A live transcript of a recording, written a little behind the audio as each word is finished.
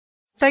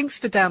Thanks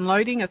for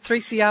downloading a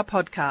 3CR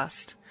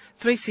podcast.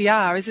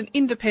 3CR is an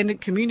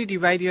independent community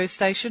radio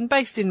station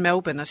based in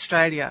Melbourne,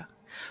 Australia.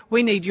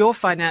 We need your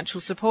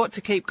financial support to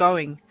keep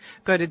going.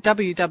 Go to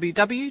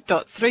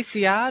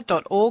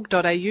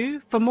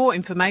www.3cr.org.au for more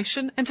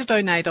information and to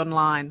donate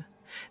online.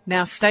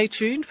 Now stay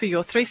tuned for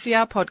your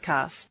 3CR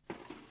podcast.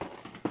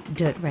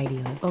 Dirt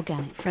Radio.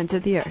 Organic. Friends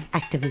of the Earth.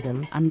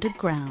 Activism.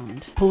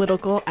 Underground.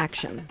 Political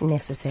action.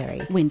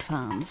 Necessary. Wind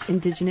farms.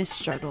 Indigenous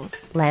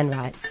struggles. Land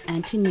rights.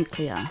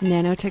 Anti-nuclear.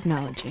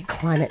 Nanotechnology.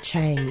 Climate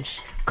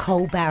change.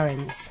 Coal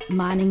barons.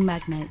 Mining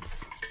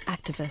magnates.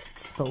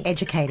 Activists.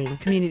 Educating.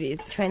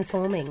 Communities.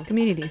 Transforming.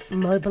 Communities.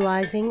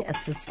 Mobilising a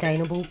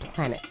sustainable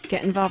planet.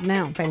 Get involved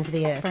now. Friends of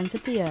the Earth. Friends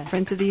of the Earth.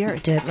 Friends of the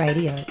Earth. Dirt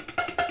Radio.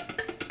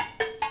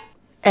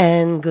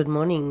 And good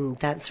morning.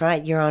 That's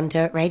right. You're on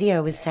Dirt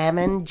Radio with Sam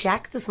and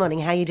Jack this morning.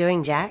 How are you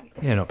doing, Jack?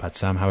 Yeah, not bad,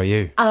 Sam. How are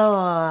you?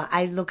 Oh,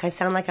 I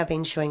sound like I've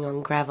been chewing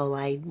on gravel.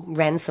 I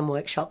ran some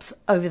workshops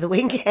over the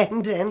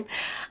weekend and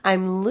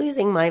I'm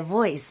losing my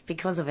voice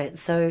because of it.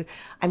 So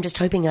I'm just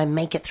hoping I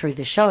make it through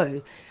the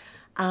show.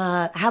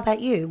 How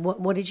about you?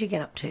 What did you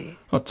get up to?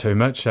 Not too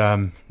much.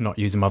 Not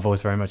using my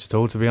voice very much at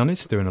all, to be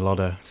honest. Doing a lot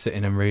of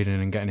sitting and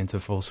reading and getting into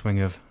the full swing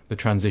of the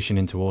transition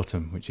into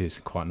autumn, which is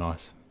quite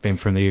nice. Being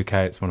from the UK,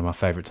 it's one of my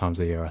favourite times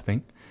of the year, I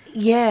think.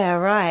 Yeah,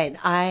 right.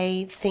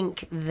 I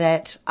think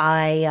that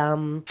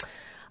I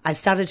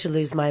started to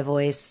lose my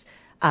voice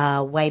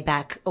way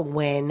back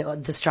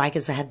when the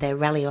strikers had their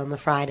rally on the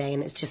Friday,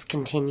 and it's just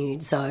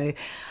continued. So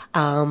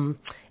I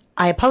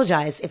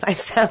apologise if I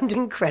sound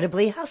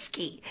incredibly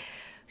husky.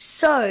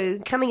 So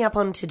coming up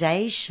on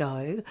today's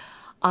show,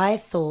 I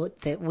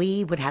thought that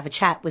we would have a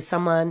chat with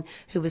someone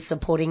who was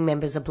supporting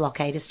members of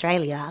Blockade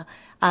Australia.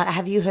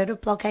 Have you heard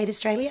of Blockade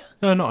Australia?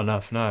 No, not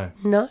enough, no.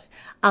 No?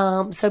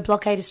 So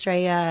Blockade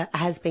Australia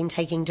has been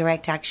taking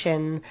direct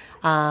action,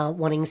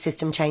 wanting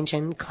system change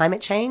and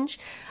climate change.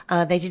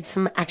 They did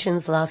some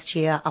actions last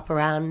year up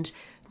around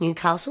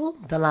Newcastle,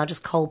 the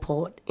largest coal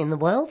port in the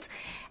world.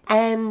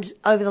 And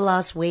over the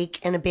last week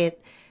and a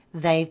bit,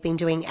 they've been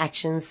doing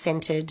actions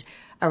centred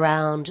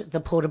around the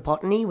Port of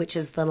Botany, which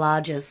is the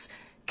largest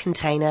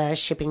container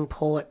shipping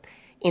port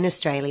in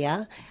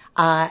Australia,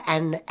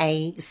 and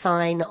a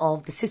sign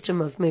of the system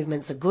of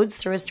movements of goods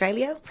through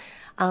Australia.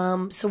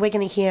 So we're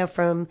going to hear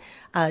from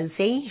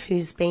Z,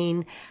 who's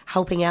been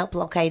helping out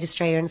Blockade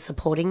Australia and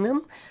supporting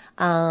them.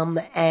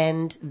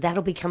 And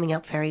that'll be coming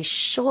up very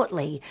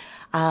shortly.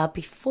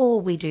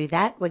 Before we do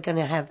that, we're going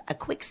to have a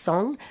quick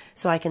song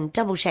so I can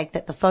double check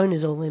that the phone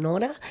is all in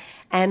order.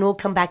 And we'll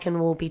come back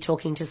and we'll be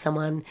talking to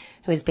someone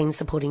who has been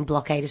supporting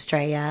Blockade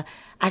Australia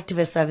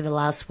activists over the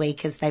last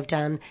week as they've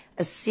done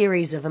a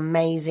series of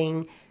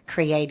amazing,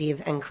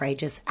 creative and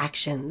courageous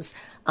actions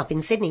up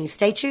in Sydney.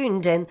 Stay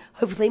tuned and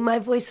hopefully my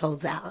voice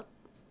holds out.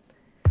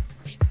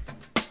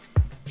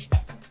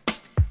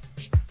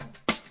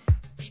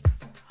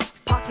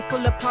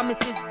 Full of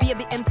promises,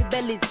 baby empty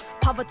bellies,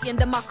 poverty and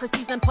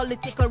democracies and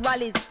political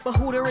rallies. But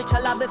who the rich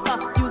are lobby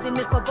for, using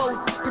it for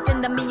votes.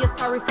 Pretend that me is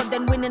sorry for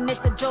them winning,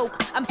 it's a joke.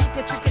 I'm sick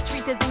of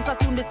trick-or-treaters in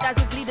costume disguised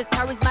as leaders,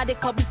 charismatic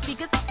public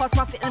speakers, false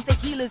prophet and fake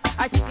healers,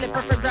 articulate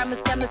perfect grammar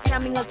scammers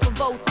scamming us for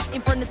votes.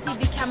 In front of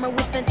TV camera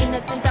with an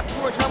innocent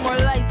approach, no more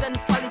lies and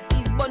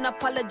policies, one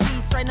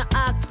apologies, trying to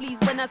ask please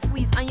when I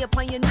squeeze on your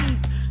knees.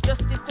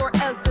 Justice or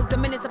else as the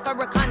minister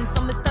Farrakhan.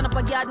 So me stand up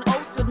a garden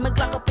house with my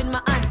Glock up in my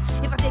hand.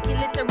 If I take it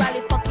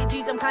literally, fuck you,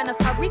 G's, I'm kinda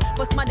sorry.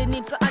 But somebody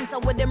need to answer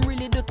what them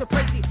really do to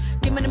Prezi.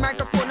 Give me the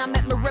microphone, I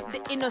make me rep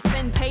the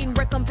innocent. Paying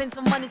recompense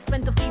for money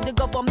spent to feed the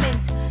government.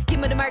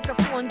 Give me the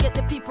microphone, get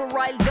the people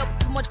riled up.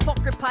 Too much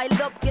fuckery piled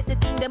up, get the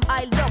thing them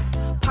iled up.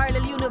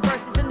 Parallel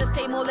universes in the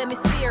same old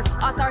hemisphere.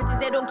 Authorities,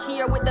 they don't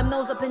care with them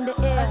nose up in the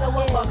air. Cause I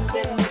want bombs,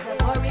 them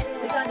metaphoric.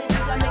 We got the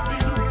things that make the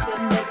youth,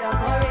 them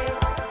metaphoric.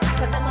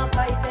 Cause I'm a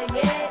fighter,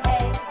 yeah.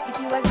 If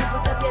you agree,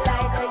 put up your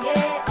lighter,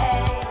 yeah.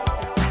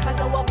 Cause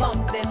I want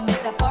bombs, them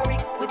metaphoric.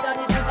 We got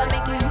the things that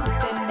make the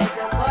youth, them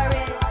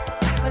metaphoric.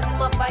 Cause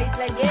I'm a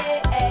fighter,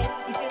 yeah.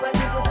 If you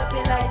agree, put up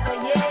your lighter,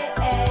 yeah.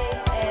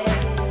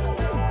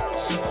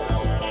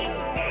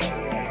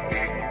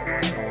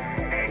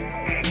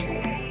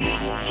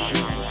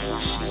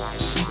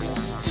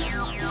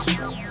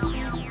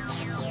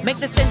 Make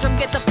the syndrome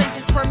get the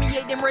flinches,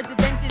 permeate them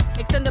residences.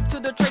 Extend up to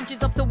the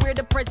trenches, up to where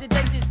the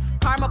president is.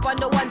 Karma upon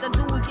the ones and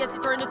twos, yes,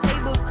 turn the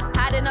tables.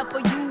 Had enough for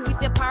you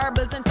with your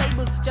parables and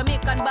fables.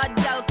 Jamaican bad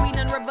gal, queen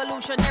and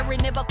revolutionary.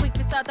 Never quick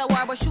to start a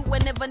war, but shoot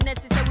whenever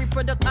necessary.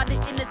 Product of the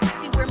inner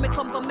city, where me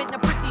come from, it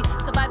not pretty.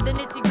 Survive the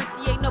nitty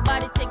gritty, ain't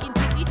nobody taking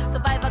pity.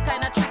 Survive a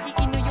kinda tricky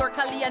in New York,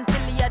 Cali and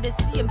Philly. The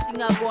same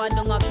thing I go on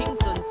down a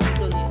Kingston.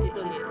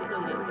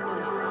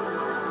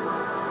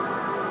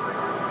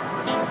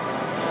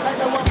 Cause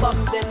I want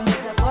bombs, them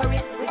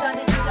metaphoric. We got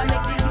the things that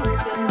make the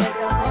youth, them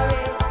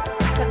metaphoric.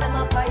 Cause I'm a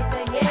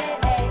fighter,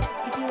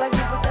 yeah. If you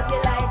agree, put up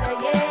your lighter,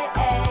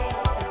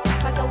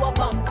 yeah. Cause I want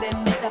bombs,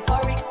 them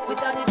metaphoric. We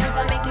got the things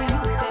that make the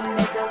youth, them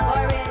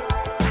metaphoric.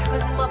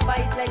 Cause I'm a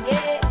fighter,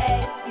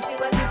 yeah. If you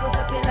agree, put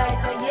up your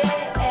lighter, yeah.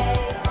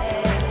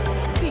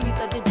 These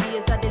are the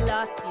days of the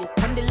last years.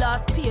 On the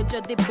last page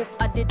of the book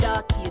of the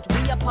dark age.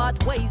 We are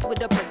part ways with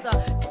the oppressor,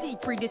 see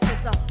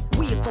predecessor.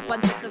 Wake up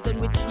and sisters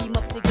and we team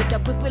up together.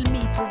 We will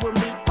meet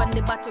on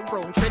the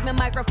battleground. Trade my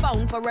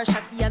microphone for a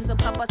shotty and some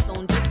papa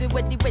sound. Just be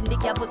ready when the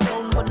gavel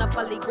sound. Wanna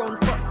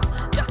polyground fuss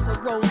just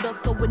around us,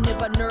 so we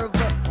never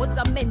nervous. What's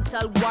a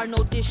mental war?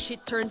 Now this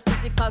shit turned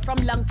physical. From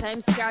long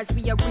time scars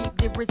we are reap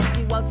the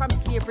residual. From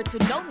slavery to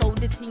now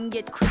the thing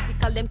get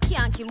critical. Them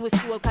can't kill with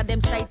soul, cause them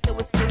sights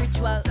are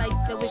spiritual.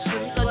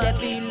 So they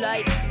be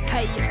like,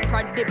 hey,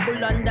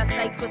 credible under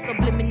sights were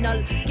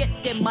subliminal.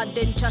 Get them mad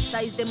and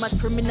chastise them as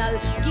criminal.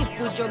 Give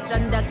good drugs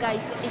and the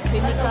guys it's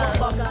clinical.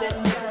 Bombs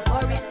and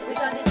metaphoric. We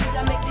got the truth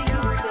and make the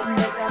youth them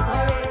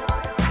metaphoric.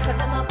 Cause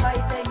I'm a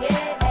fighter,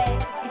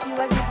 yeah. If you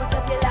agree, put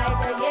up your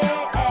lighter,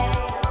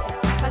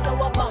 yeah. Cause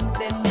our bombs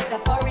them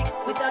metaphoric.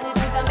 We got the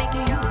truth and make the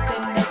youth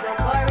them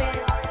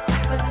metaphoric.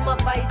 Cause I'm a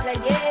fighter,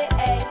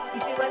 yeah.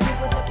 If you agree,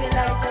 put up your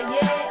lighter,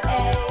 yeah.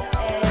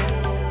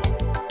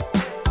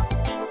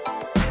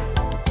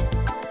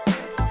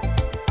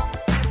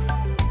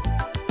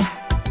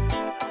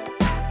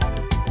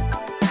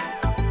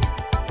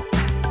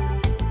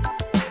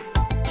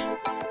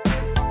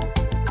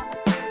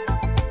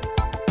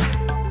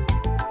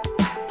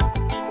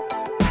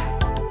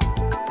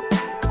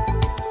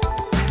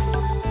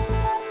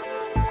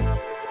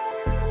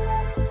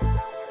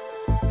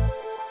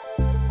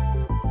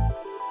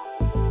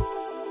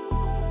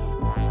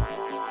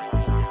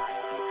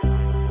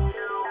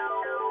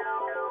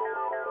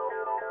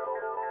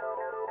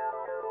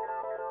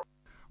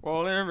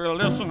 Well, if you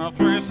listen to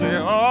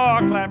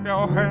 3CR, clap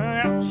your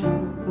hands.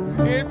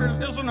 If you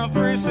listen to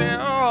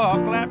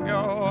 3CR, clap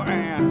your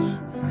hands.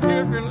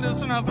 If you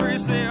listen to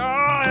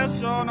 3CR, let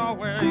sure know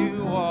where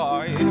you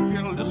are. If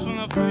you listen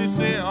to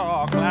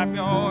 3CR, clap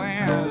your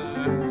hands.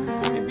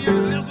 If you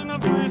listen to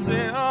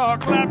 3CR,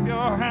 clap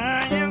your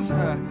hands.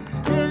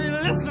 If you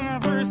listen to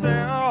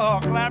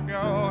 3CR, clap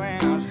your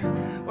hands.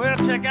 Well,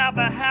 check out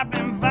the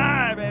happening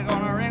vibe. They're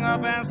gonna ring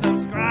up and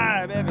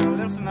subscribe. If you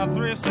listen to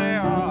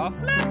 3CR,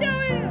 flap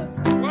your ears.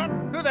 What?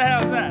 Who the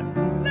hell's that?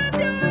 Flap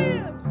your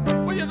ears.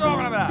 What you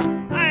talking about?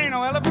 I ain't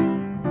no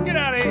elephant. Get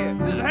out of here.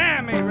 This is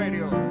handmade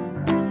radio.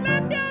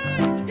 Flap your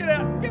ears. Get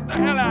out. Get the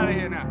hell out of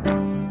here now.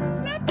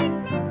 Flap it,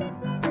 flap it,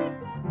 flap it, flap it.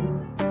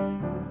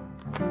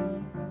 I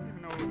don't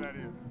even know who that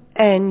is.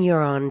 And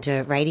you're on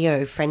Dirt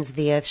Radio, Friends of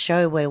the Earth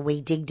show, where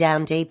we dig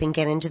down deep and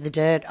get into the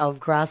dirt of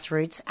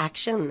grassroots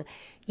action.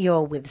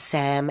 You're with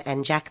Sam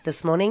and Jack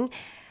this morning.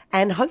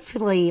 And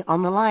hopefully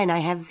on the line I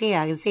have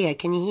Zia. Zia,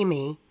 can you hear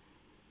me?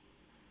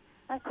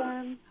 Hi,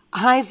 Sam.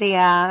 Hi,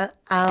 Zia.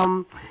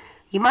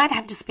 You might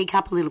have to speak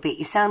up a little bit.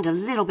 You sound a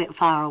little bit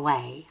far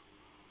away.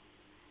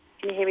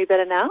 Can you hear me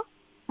better now?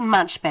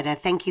 Much better.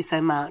 Thank you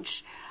so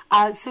much.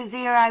 So,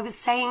 Zia, I was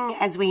saying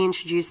as we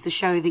introduced the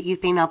show that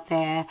you've been up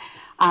there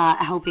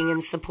helping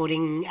and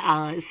supporting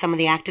some of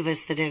the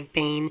activists that have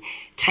been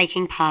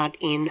taking part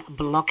in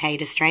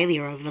Blockade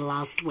Australia over the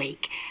last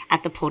week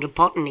at the Port of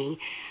Botany.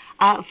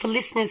 For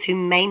listeners who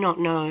may not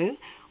know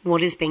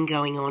what has been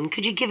going on,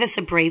 could you give us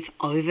a brief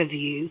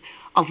overview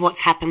of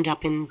what's happened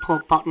up in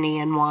Port Botany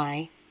and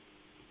why?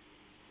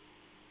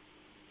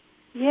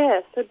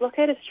 Yeah, so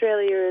Blockade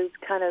Australia is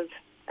kind of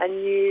a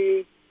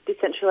new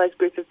decentralised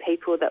group of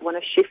people that want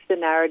to shift the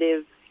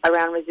narrative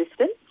around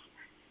resistance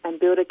and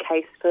build a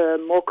case for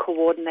more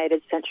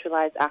coordinated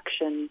centralised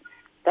action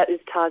that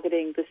is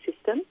targeting the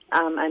system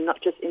and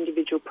not just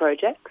individual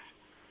projects.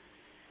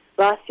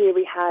 Last year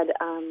we had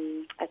a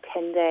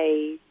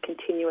 10-day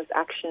continuous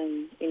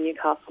action in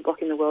Newcastle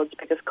blocking the world's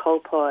biggest coal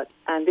port,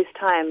 and this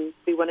time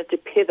we wanted to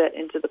pivot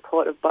into the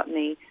Port of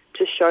Botany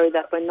to show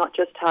that we're not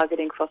just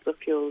targeting fossil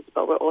fuels,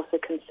 but we're also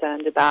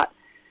concerned about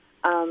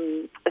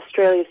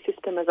Australia's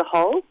system as a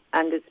whole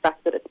and its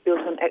fact that it's built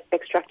on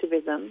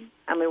extractivism,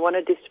 and we want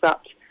to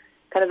disrupt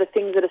kind of the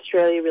things that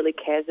Australia really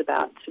cares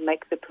about to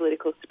make the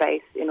political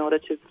space in order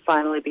to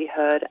finally be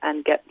heard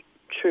and get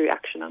true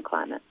action on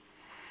climate.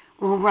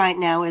 Well, right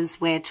now, as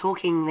we're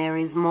talking, there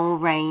is more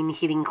rain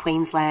hitting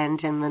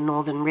Queensland and the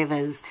northern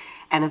rivers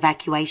and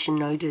evacuation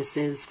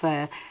notices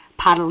for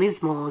part of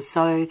Lismore.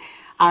 So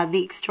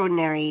the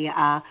extraordinary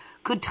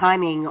good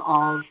timing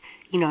of,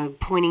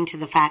 pointing to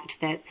the fact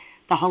that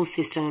the whole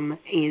system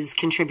is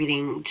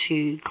contributing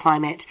to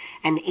climate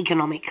and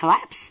economic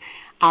collapse.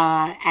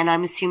 And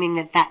I'm assuming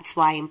that that's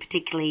why, in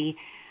particularly,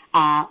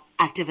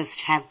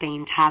 activists have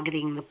been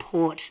targeting the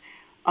port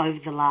over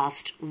the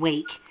last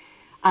week.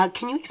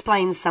 Can you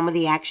explain some of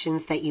the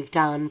actions that you've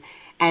done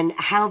and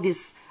how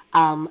this,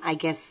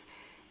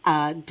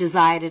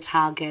 desire to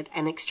target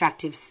an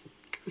extractive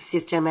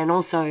system and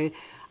also,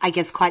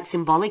 quite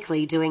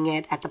symbolically doing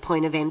it at the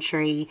point of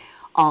entry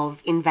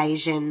of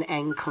invasion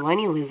and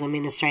colonialism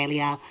in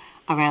Australia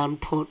around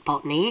Port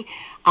Botany.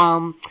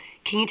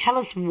 Can you tell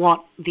us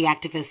what the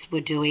activists were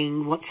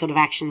doing, what sort of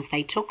actions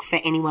they took for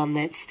anyone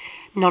that's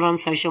not on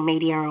social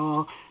media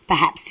or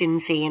perhaps didn't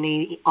see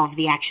any of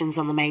the actions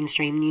on the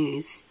mainstream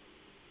news?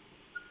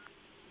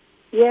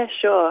 Yeah,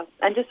 sure.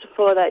 And just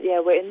before that,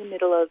 we're in the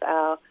middle of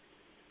our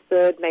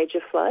third major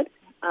flood.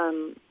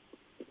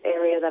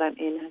 area that I'm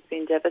in has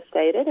been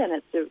devastated, and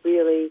it's a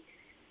really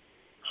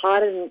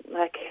hard and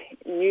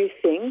new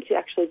thing to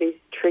actually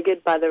be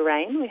triggered by the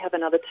rain. We have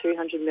another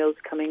 200 mils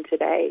coming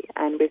today,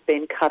 and we've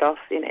been cut off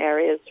in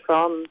areas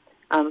from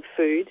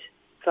food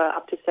for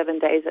up to 7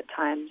 days at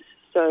times.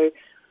 So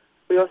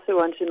we also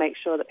want to make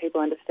sure that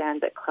people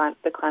understand that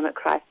the climate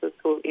crisis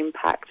will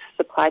impact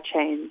supply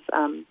chains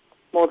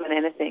more than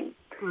anything.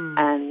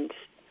 And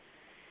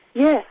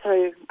yeah, so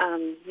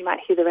you might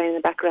hear the rain in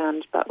the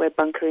background, but we're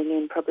bunkering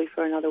in probably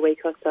for another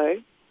week or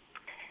so.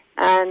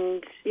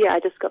 And yeah, I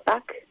just got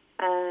back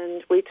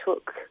and we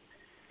took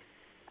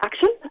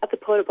action at the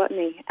Port of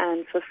Botany,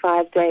 and for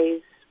 5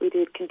 days we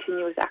did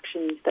continuous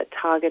actions that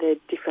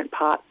targeted different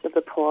parts of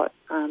the port.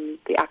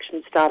 The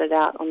action started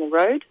out on the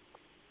road.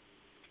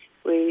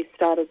 We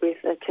started with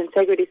a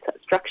tensegrity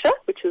structure,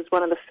 which was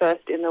one of the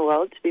first in the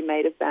world to be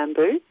made of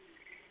bamboo.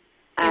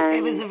 And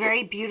it was a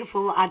very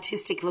beautiful,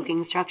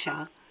 artistic-looking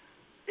structure.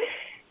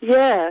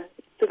 Yeah,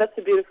 so that's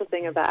the beautiful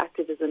thing about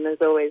activism.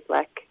 There's always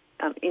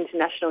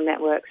international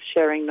networks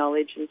sharing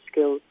knowledge and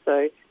skills.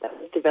 So that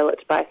was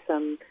developed by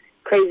some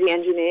crazy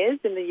engineers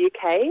in the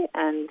UK,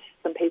 and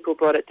some people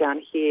brought it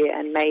down here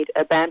and made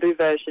a bamboo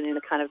version in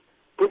a kind of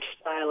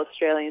bush-style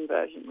Australian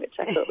version, which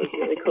I thought was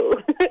really cool.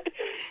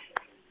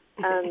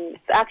 The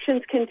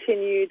actions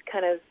continued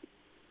kind of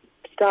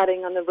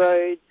starting on the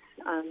roads,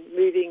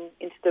 moving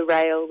into the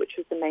rail, which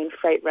was the main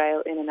freight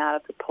rail in and out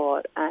of the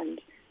port. And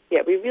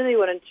yeah, we really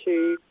wanted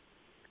to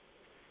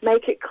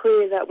make it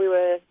clear that we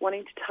were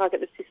wanting to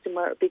target the system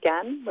where it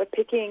began. We're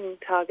picking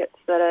targets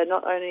that are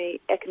not only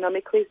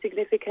economically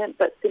significant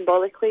but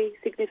symbolically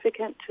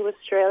significant to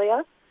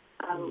Australia.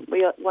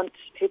 We want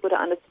people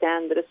to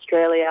understand that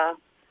Australia,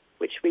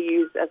 which we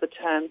use as a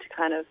term to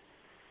kind of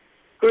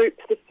group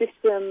the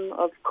system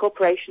of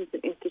corporations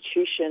and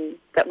institutions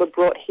that were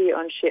brought here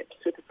on ships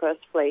with the First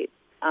Fleet.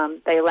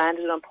 They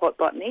landed on Port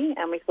Botany,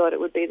 and we thought it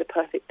would be the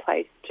perfect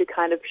place to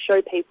kind of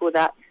show people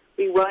that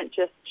we weren't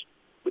just,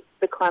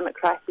 the climate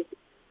crisis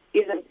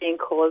isn't being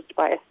caused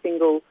by a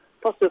single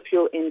fossil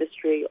fuel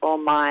industry or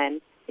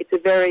mine. It's a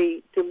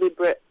very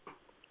deliberate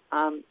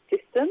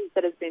system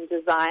that has been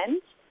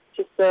designed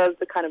to serve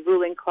the kind of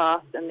ruling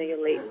class and the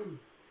elite,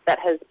 that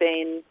has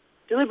been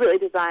deliberately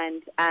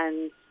designed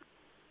and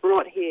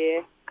brought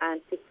here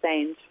and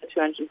sustained for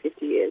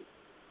 250 years.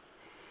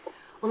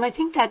 Well, I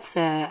think that's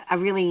a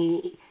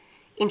really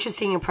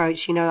interesting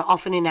approach. You know,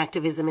 often in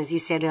activism, as you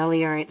said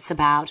earlier, it's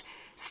about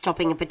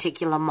stopping a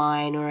particular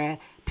mine or a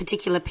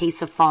particular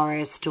piece of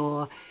forest,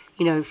 or,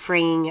 you know,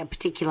 freeing a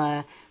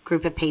particular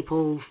group of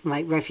people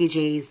like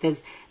refugees.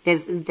 There's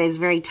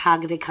very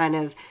targeted kind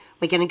of,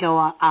 we're going to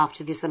go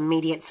after this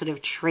immediate sort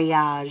of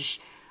triage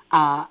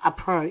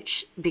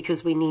approach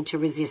because we need to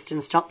resist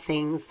and stop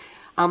things.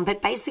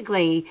 But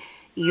basically,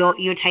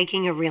 you're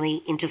taking a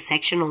really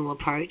intersectional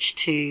approach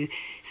to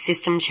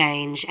system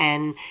change.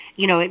 And,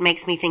 you know, it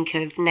makes me think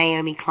of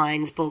Naomi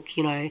Klein's book,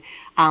 you know,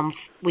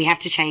 We Have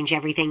to Change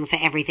Everything for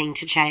Everything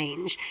to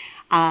Change.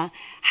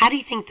 How do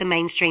you think the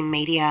mainstream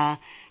media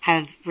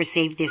have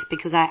received this?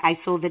 Because I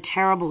saw the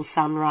terrible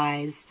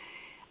Sunrise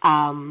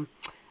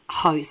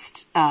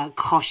host,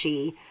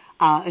 Koshi,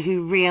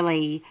 who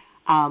really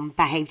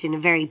behaved in a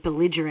very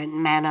belligerent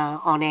manner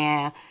on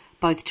air,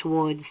 both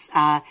towards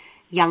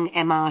young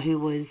Emma, who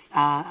was,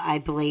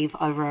 I believe,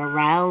 over a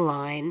rail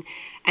line,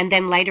 and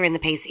then later in the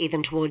piece,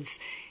 even towards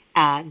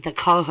the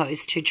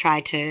co-host, who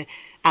tried to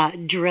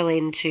drill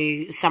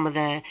into some of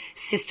the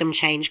system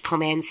change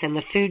comments and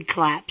the food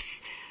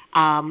collapse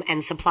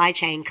and supply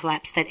chain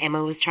collapse that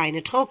Emma was trying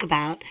to talk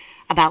about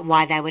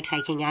why they were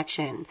taking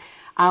action.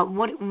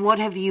 What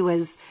have you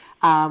as,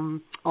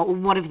 or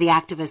what have the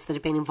activists that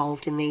have been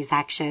involved in these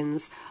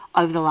actions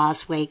over the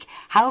last week,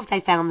 how have they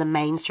found the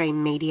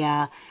mainstream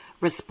media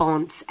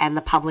response and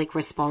the public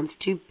response?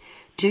 Do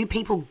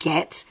people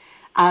get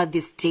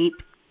this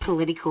deep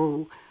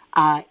political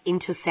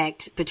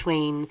intersect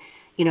between,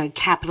 you know,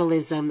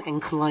 capitalism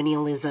and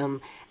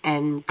colonialism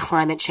and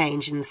climate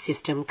change and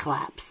system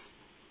collapse?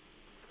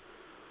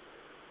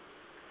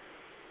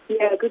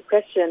 Yeah, good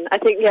question. I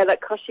think, that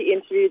Koshi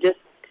interview just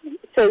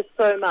says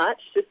so much,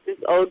 just this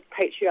old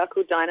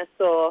patriarchal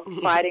dinosaur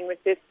fighting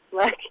with this,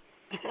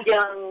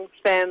 young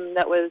femme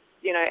that was,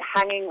 you know,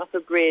 hanging off a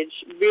bridge,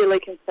 really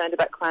concerned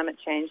about climate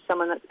change,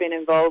 someone that's been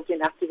involved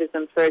in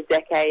activism for a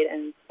decade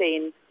and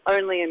seen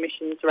only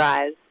emissions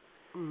rise,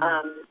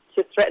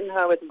 to threaten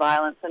her with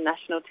violence on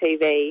national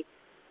TV.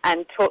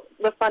 And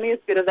the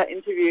funniest bit of that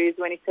interview is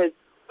when he says,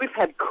 "We've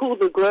had Cool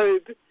the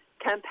Globe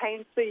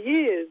campaigns for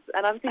years."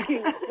 And I'm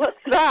thinking, what's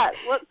that?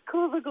 What's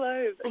Cool the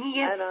Globe?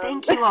 Yes,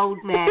 thank you,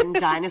 old man,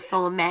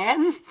 dinosaur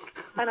man.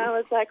 And I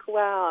was like,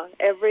 wow,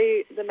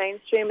 the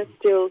mainstream is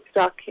still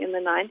stuck in the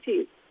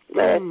 90s.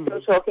 We're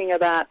still talking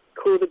about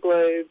Cool the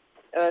Globe,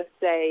 Earth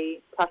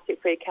Day,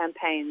 plastic-free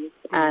campaigns,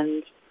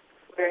 and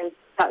we're in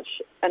such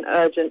an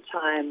urgent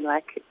time.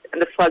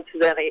 And the floods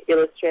have only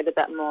illustrated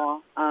that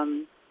more.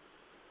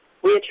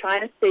 We are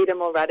trying to seed a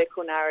more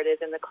radical narrative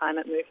in the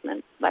climate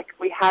movement.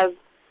 We have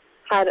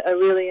had a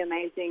really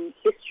amazing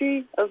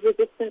history of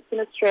resistance in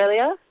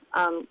Australia.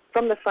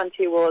 from the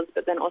Frontier Wars,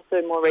 but then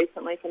also more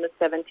recently from the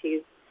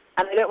 70s.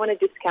 And I don't want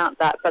to discount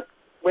that, but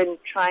when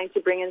trying to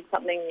bring in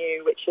something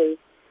new, which is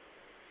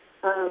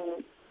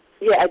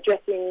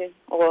addressing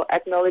or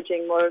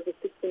acknowledging more of a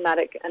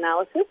systematic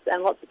analysis,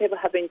 and lots of people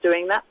have been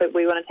doing that, but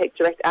we want to take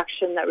direct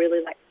action that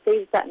really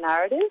seeds that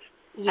narrative.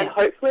 Yeah. And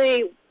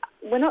hopefully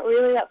we're not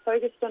really that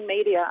focused on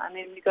media. I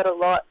mean, we've got a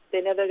lot.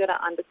 They're never going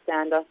to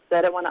understand us.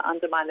 They don't want to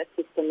undermine the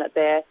system that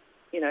they're,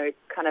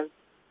 kind of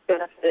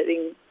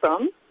benefiting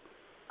from.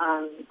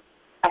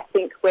 I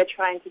think we're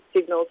trying to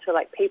signal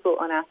to people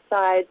on our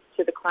side,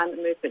 to the climate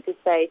movement, to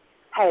say,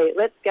 hey,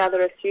 let's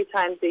gather a few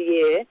times a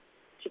year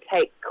to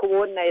take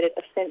coordinated,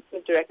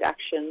 offensive direct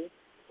action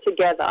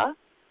together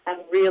and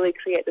really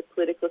create the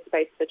political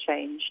space for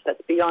change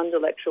that's beyond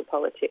electoral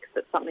politics,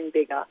 that's something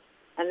bigger.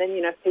 And then,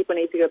 if people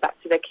need to go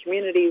back to their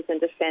communities and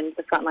defend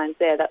the front lines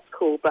there, that's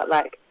cool. But,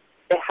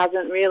 there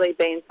hasn't really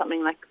been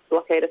something like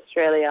Blockade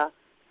Australia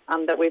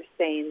that we've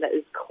seen that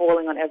is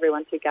calling on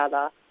everyone to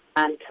gather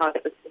and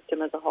target the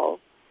system as a whole.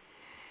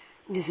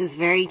 This is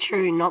very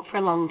true, not for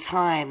a long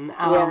time.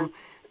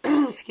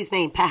 Excuse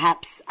me,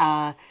 perhaps,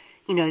 the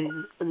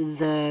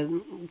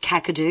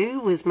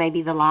Kakadu was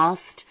maybe the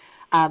last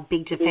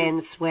big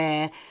defence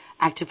where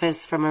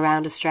activists from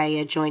around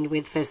Australia joined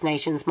with First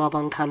Nations mob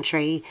on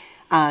country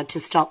to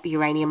stop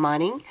uranium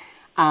mining.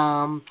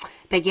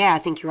 But yeah, I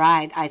think you're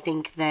right. I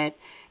think that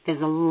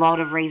there's a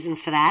lot of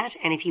reasons for that.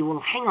 And if you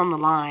will hang on the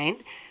line,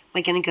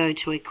 we're going to go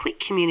to a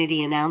quick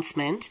community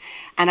announcement.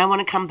 And I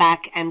want to come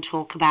back and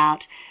talk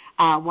about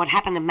what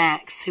happened to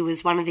Max, who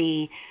was one of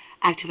the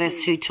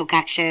activists who took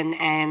action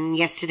and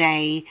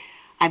yesterday,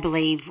 I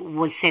believe,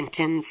 was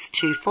sentenced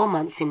to 4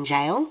 months in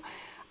jail.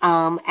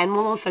 And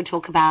we'll also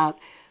talk about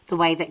the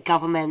way that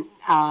government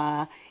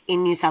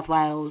in New South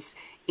Wales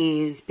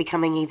is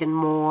becoming even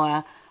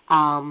more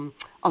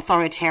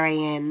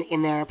authoritarian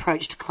in their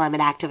approach to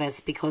climate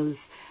activists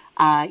because,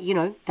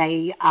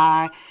 they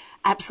are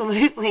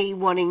absolutely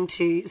wanting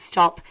to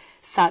stop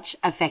such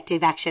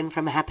effective action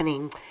from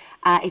happening.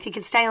 If you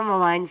could stay on the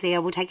line,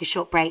 Zia, we'll take a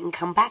short break and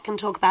come back and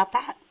talk about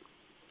that.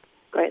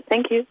 Great,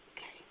 thank you.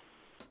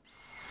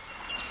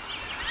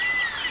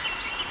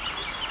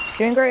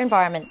 Goongerah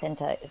Environment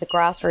Centre is a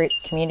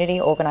grassroots community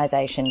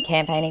organisation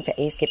campaigning for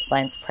East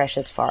Gippsland's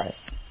precious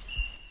forests.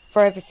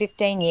 For over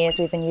 15 years,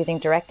 we've been using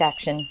direct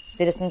action,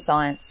 citizen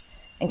science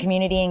and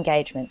community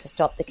engagement to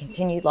stop the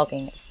continued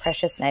logging of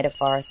precious native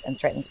forests and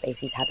threatened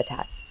species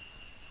habitat.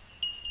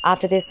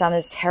 After this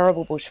summer's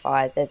terrible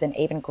bushfires, there's an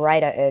even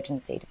greater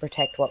urgency to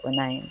protect what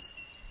remains,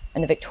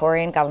 and the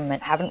Victorian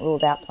government haven't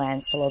ruled out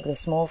plans to log the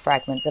small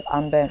fragments of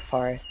unburnt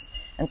forests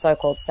and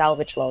so-called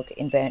salvage log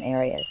in burnt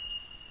areas.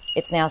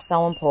 It's now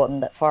so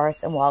important that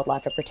forests and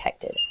wildlife are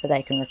protected so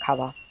they can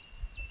recover.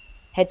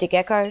 Head to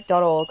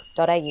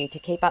gecko.org.au to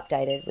keep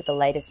updated with the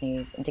latest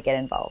news and to get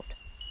involved.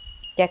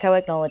 Gecko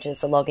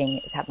acknowledges the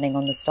logging is happening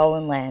on the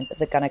stolen lands of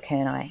the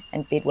Gunnakurnai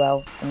and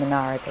Bidwell and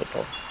Monaro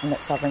people, and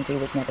that sovereignty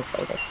was never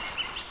ceded.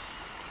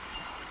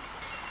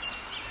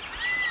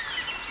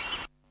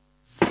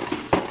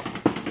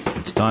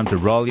 It's time to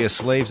roll your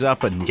sleeves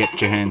up and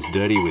get your hands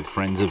dirty with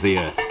Friends of the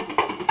Earth.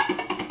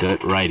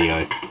 Dirt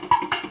Radio.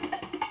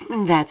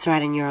 That's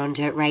right, and you're on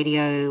Dirt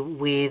Radio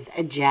with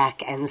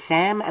Jack and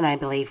Sam, and I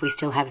believe we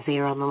still have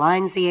Zia on the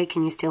line. Zia,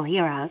 can you still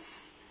hear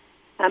us?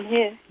 I'm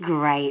here.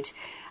 Great.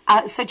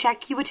 So,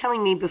 Jack, you were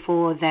telling me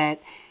before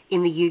that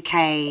in the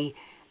UK,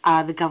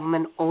 the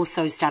government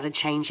also started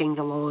changing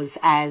the laws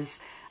as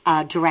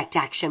direct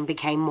action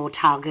became more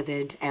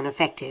targeted and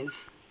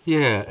effective.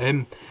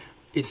 Yeah,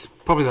 it's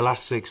probably the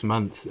last 6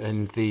 months,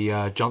 and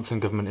the Johnson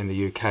government in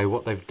the UK,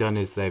 what they've done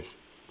is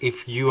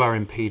if you are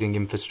impeding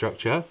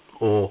infrastructure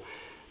or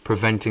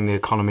preventing the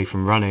economy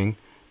from running,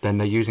 then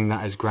they're using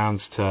that as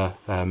grounds to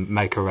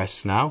make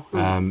arrests now.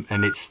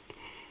 And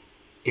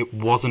it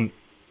wasn't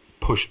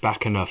pushed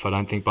back enough, I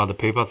don't think, by the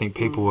people. I think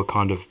people were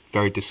kind of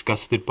very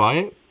disgusted by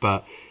it,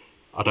 but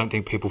I don't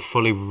think people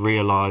fully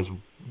realise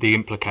the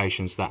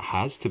implications that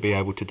has to be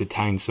able to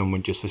detain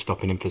someone just for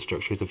stopping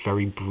infrastructure. Is a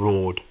very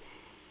broad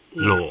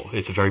law.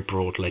 It's a very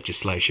broad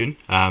legislation,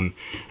 and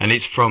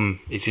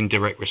it's in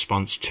direct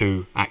response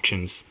to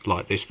actions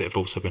like this that have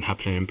also been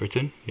happening in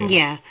Britain.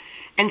 Yeah.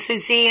 And so,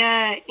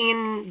 Zia,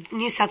 in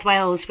New South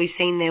Wales, we've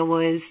seen there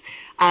was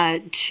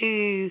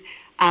 2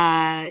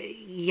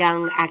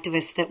 young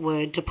activists that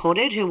were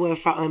deported who were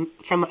from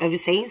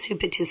overseas who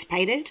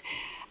participated.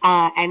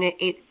 And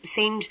it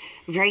seemed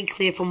very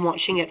clear from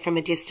watching it from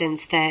a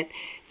distance that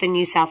the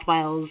New South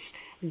Wales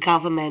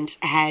government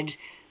had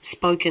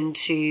spoken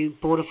to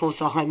Border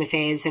Force or Home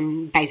Affairs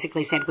and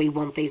basically said, we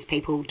want these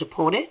people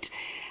deported.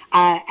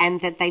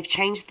 And that they've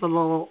changed the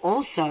law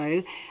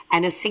also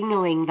and are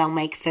signalling they'll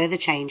make further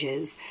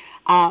changes.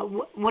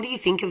 What do you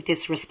think of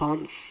this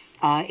response?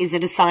 Is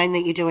it a sign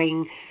that you're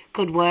doing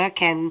good work?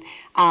 And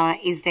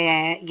is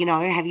there,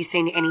 have you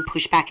seen any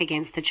pushback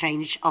against the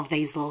change of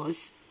these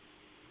laws?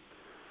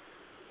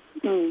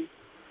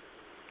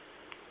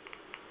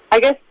 I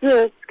guess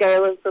the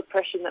scale of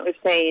repression that we've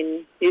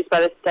seen used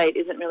by the state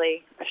isn't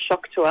really a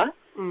shock to us.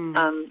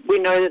 We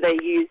know that they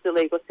use the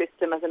legal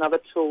system as another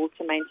tool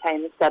to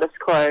maintain the status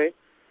quo.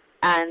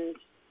 And,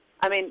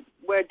 I mean,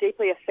 we're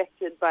deeply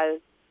affected by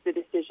the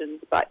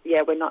decisions, but,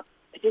 yeah, we're not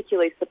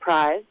particularly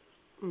surprised.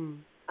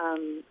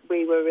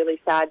 We were really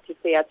sad to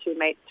see our two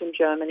mates from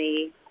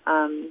Germany,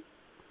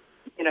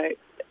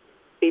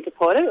 be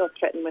deported or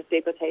threatened with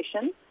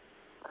deportation,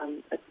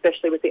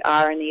 especially with the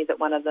irony that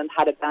one of them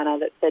had a banner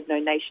that said "No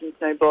nations,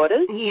 no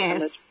borders."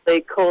 Yes. And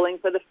they're calling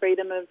for the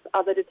freedom of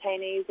other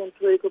detainees and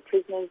political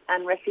prisoners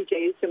and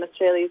refugees from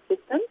Australia's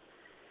system.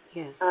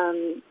 Yes.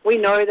 We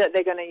know that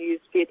they're going to use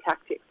fear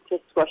tactics to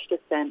squash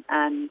dissent,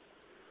 and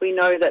we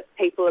know that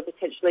people are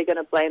potentially going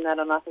to blame that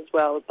on us as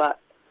well, but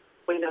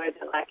we know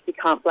that, you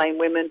can't blame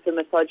women for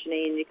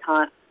misogyny, and you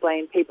can't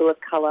blame people of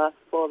colour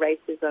for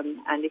racism,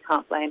 and you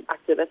can't blame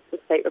activists for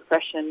state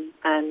repression,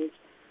 and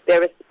their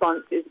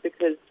response is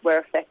because we're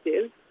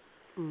effective,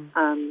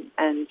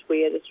 and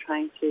we are just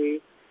trying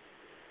to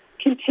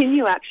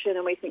continue action,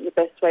 and we think the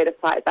best way to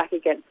fight back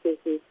against this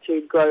is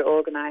to grow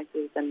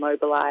organisers and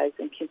mobilise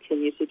and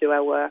continue to do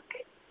our work.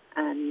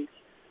 And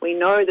we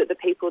know that the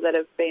people that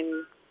have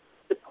been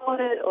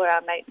deported, or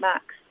our mate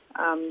Max,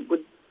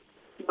 would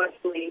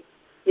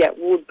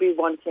be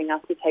wanting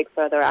us to take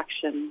further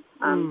action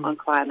on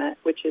climate,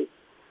 which is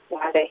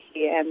why they're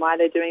here and why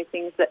they're doing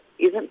things that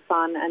isn't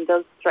fun and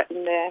does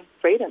threaten their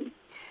freedom.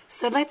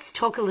 So let's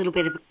talk a little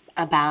bit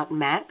about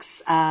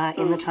Max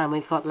in the time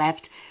we've got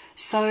left.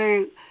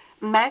 So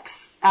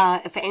Max,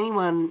 for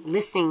anyone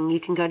listening, you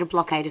can go to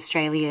Blockade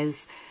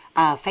Australia's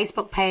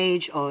Facebook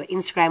page or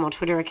Instagram or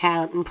Twitter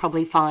account and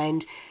probably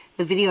find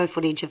the video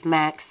footage of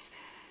Max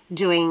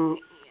doing...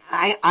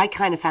 I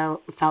kind of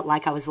felt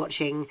like I was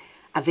watching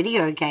a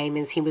video game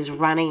as he was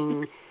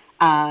running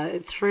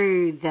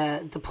through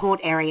the port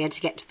area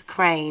to get to the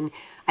crane.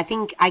 I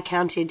think I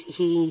counted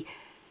he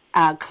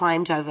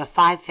climbed over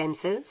 5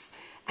 fences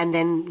and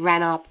then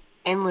ran up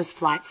endless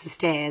flights of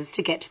stairs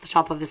to get to the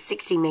top of a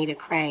 60-metre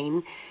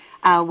crane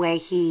where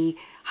he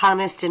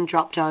harnessed and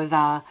dropped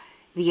over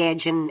the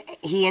edge, and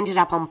he ended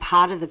up on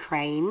part of the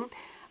crane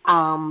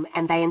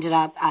and they ended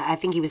up, I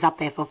think he was up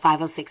there for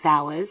 5 or 6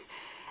 hours.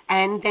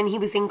 And then he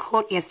was in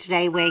court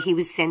yesterday where he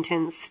was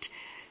sentenced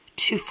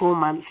to 4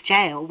 months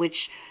jail,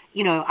 which,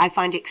 I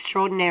find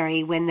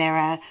extraordinary when there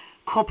are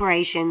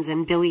corporations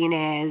and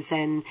billionaires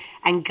and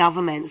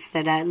governments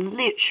that are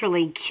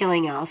literally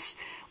killing us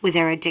with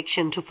their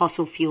addiction to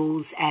fossil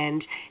fuels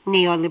and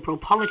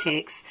neoliberal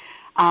politics.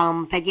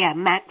 But yeah,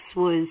 Max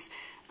was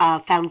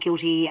found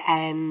guilty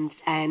and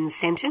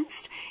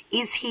sentenced.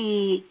 Is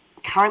he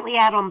currently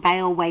out on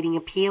bail waiting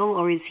appeal,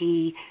 or is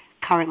he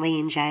currently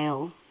in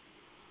jail?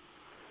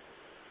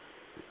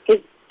 He's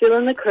still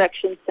in the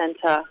correction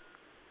centre,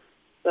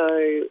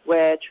 so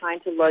we're trying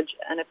to lodge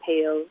an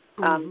appeal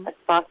as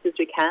fast as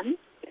we can.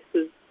 This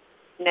was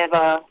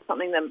never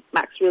something that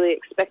Max really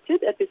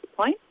expected at this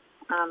point.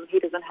 He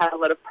doesn't have a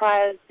lot of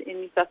priors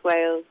in New South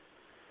Wales.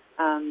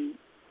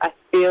 I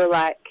feel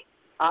like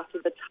after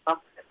the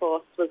task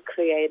force was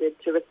created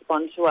to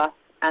respond to us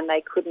and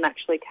they couldn't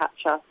actually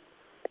catch us,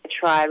 they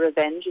try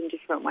revenge in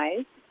different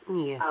ways.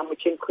 Yes.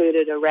 Which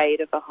included a raid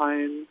of a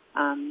home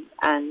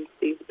and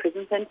these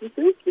prison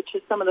sentences, which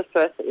is some of the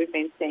first that we've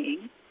been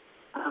seeing.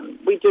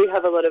 We do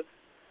have a lot of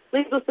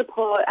legal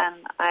support, and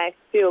I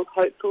feel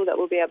hopeful that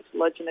we'll be able to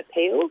lodge an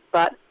appeal,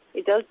 but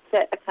it does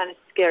set a kind of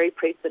scary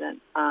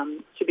precedent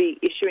to be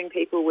issuing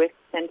people with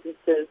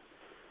sentences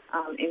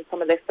in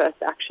some of their first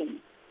actions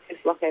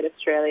with Blockade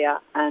Australia,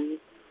 and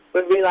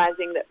we're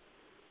realising that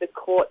the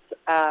courts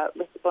are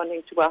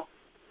responding to us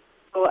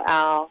for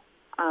our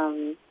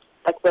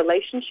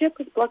relationship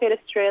with Blockade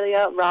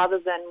Australia rather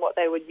than what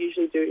they would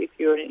usually do if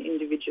you're an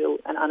individual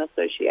and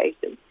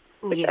unassociated,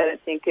 which I don't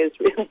think is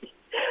really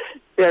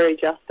very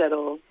just at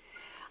all.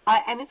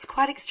 And it's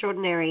quite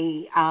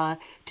extraordinary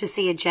to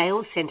see a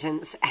jail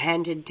sentence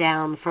handed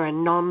down for a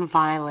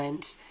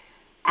non-violent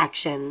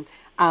action,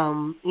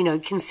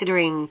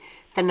 considering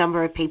the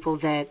number of people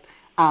that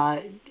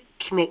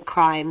commit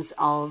crimes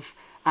of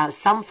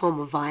some form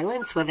of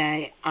violence,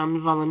 whether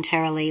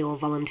involuntarily or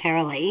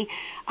voluntarily,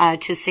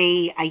 to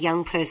see a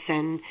young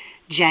person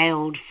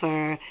jailed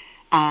for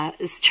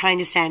trying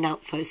to stand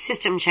up for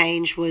system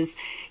change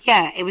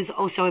it was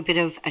also a bit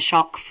of a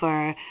shock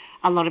for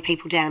a lot of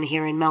people down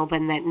here in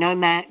Melbourne that know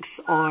Max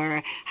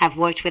or have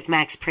worked with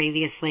Max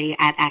previously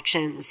at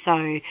Actions.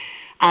 So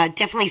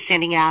definitely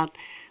sending out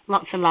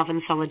lots of love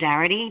and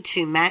solidarity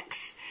to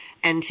Max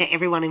and to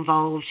everyone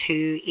involved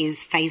who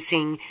is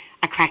facing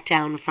a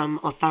crackdown from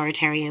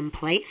authoritarian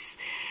police.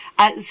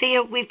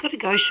 Zia, we've got to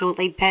go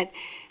shortly, but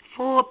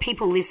for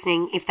people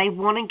listening, if they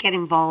want to get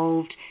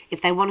involved,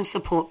 if they want to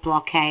support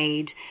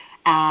Blockade,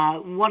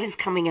 what is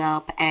coming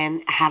up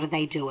and how do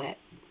they do it?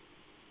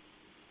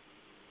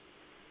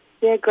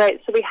 Yeah, great.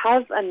 So we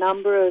have a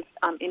number of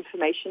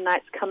information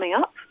nights coming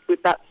up, with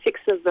about 6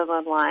 of them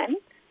online.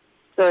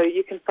 So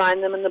you can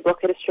find them on the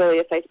Blockade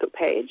Australia Facebook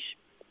page.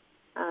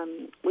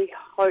 We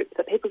hope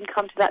that people can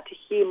come to that to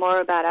hear more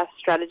about our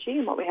strategy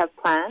and what we have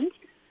planned.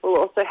 We'll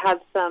also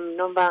have some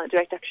nonviolent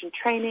direct action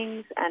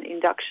trainings and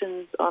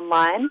inductions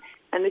online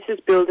and this is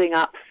building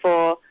up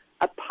for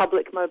a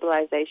public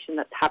mobilisation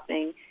that's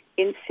happening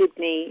in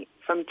Sydney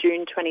from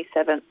June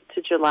 27th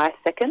to July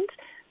 2nd.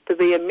 There'll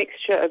be a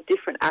mixture of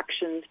different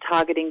actions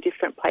targeting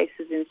different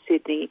places in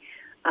Sydney,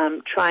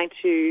 trying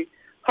to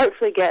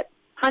hopefully get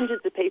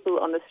hundreds of people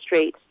on the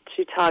street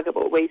to target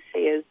what we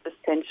see as the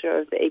centre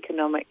of the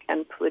economic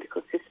and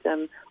political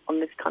system on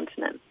this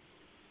continent.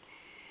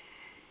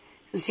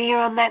 Zia,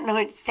 on that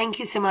note, thank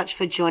you so much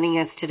for joining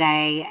us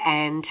today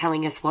and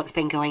telling us what's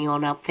been going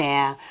on up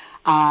there.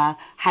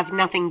 Have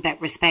nothing but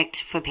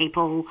respect for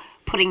people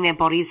putting their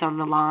bodies on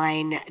the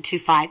line to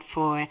fight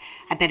for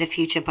a better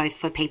future, both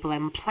for people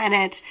and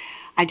planet.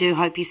 I do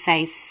hope you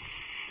stay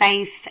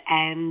safe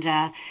and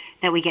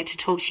that we get to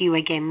talk to you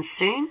again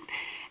soon.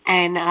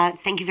 And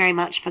thank you very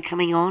much for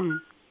coming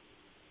on.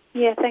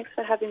 Yeah, thanks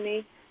for having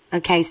me.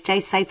 Okay, stay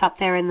safe up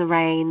there in the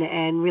rain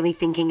and really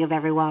thinking of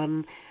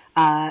everyone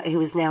who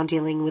is now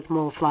dealing with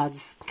more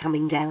floods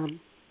coming down.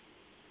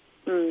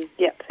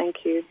 Yep,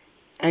 thank you.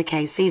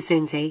 Okay, see you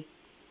soon, Z.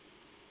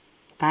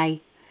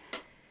 Bye.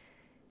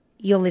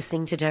 You're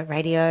listening to Dirt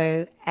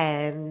Radio,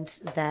 and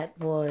that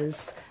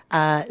was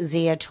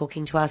Zia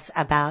talking to us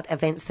about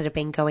events that have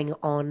been going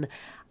on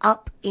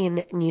up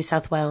in New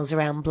South Wales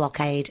around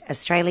Blockade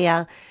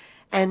Australia.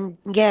 And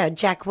yeah,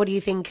 Jack, what do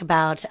you think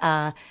about,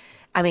 I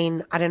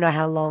don't know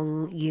how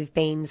long you've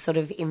been sort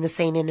of in the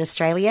scene in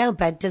Australia,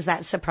 but does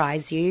that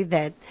surprise you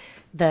that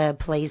the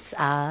police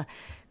are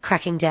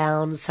cracking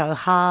down so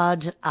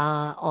hard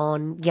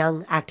on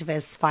young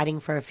activists fighting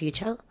for a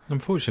future?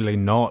 Unfortunately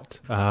not.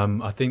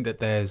 I think that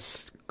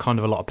there's kind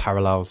of a lot of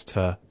parallels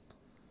to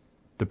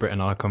the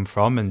Britain I come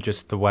from, and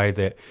just the way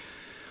that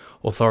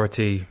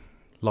authority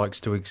likes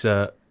to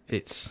exert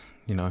its,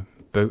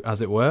 boot,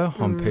 as it were,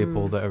 on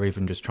people that are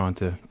even just trying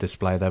to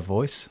display their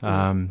voice.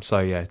 So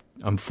yeah,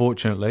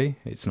 unfortunately,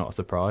 it's not a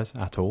surprise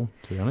at all,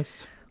 to be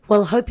honest.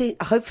 Well,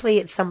 hopefully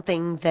it's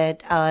something that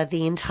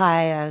the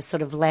entire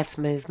sort of left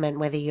movement,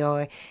 whether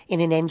you're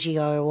in an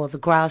NGO or the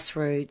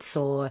grassroots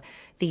or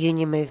the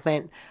union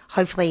movement,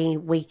 hopefully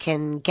we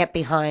can get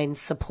behind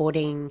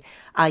supporting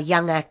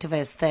young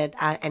activists that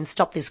and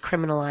stop this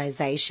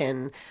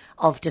criminalisation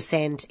of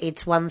dissent.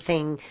 It's one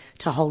thing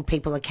to hold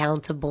people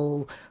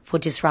accountable for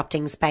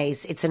disrupting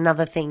space. It's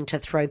another thing to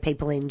throw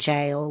people in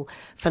jail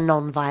for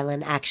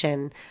non-violent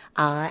action.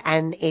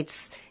 And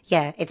it's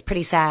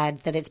pretty sad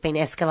that it's been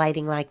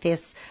escalating like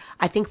this.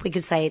 I think we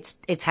could say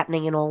it's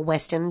happening in all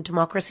Western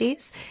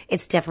democracies.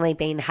 It's definitely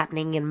been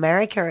happening in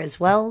America as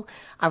well,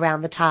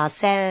 around the tar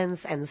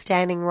sands and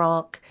Standing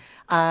Rock,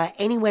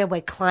 anywhere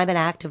where climate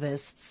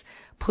activists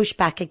push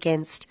back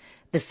against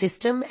the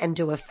system and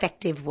do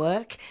effective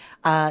work.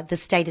 The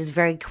state is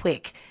very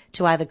quick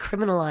to either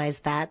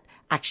criminalise that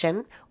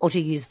action or to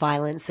use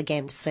violence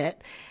against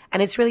it.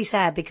 And it's really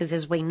sad because,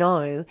 as we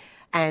know,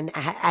 and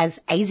as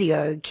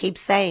ASIO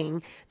keeps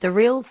saying, the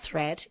real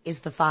threat is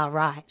the far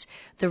right.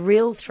 The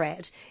real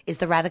threat is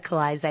the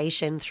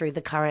radicalisation through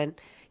the current,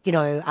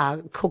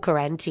 Cooker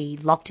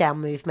anti-lockdown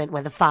movement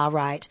where the far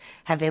right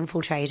have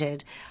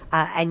infiltrated.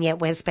 And yet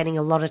we're spending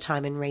a lot of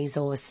time and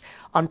resource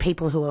on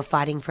people who are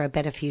fighting for a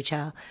better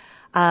future.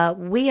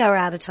 We are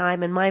out of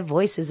time and my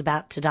voice is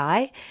about to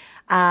die.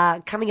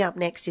 Coming up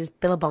next is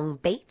Billabong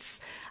Beats.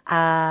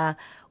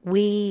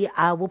 We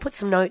will put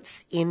some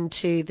notes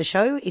into the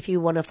show if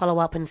you want to follow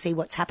up and see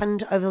what's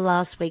happened over the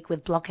last week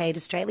with Blockade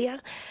Australia.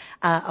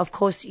 Of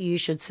course, you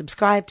should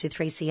subscribe to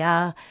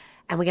 3CR.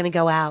 And we're going to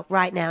go out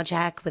right now,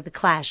 Jack, with The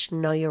Clash,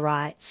 Know Your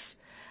Rights.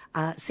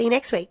 See you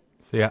next week.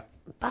 See ya.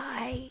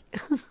 Bye.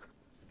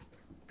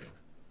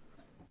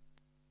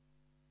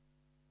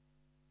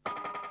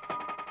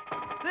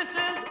 This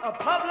is a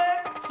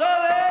public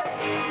service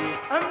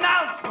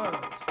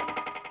announcement.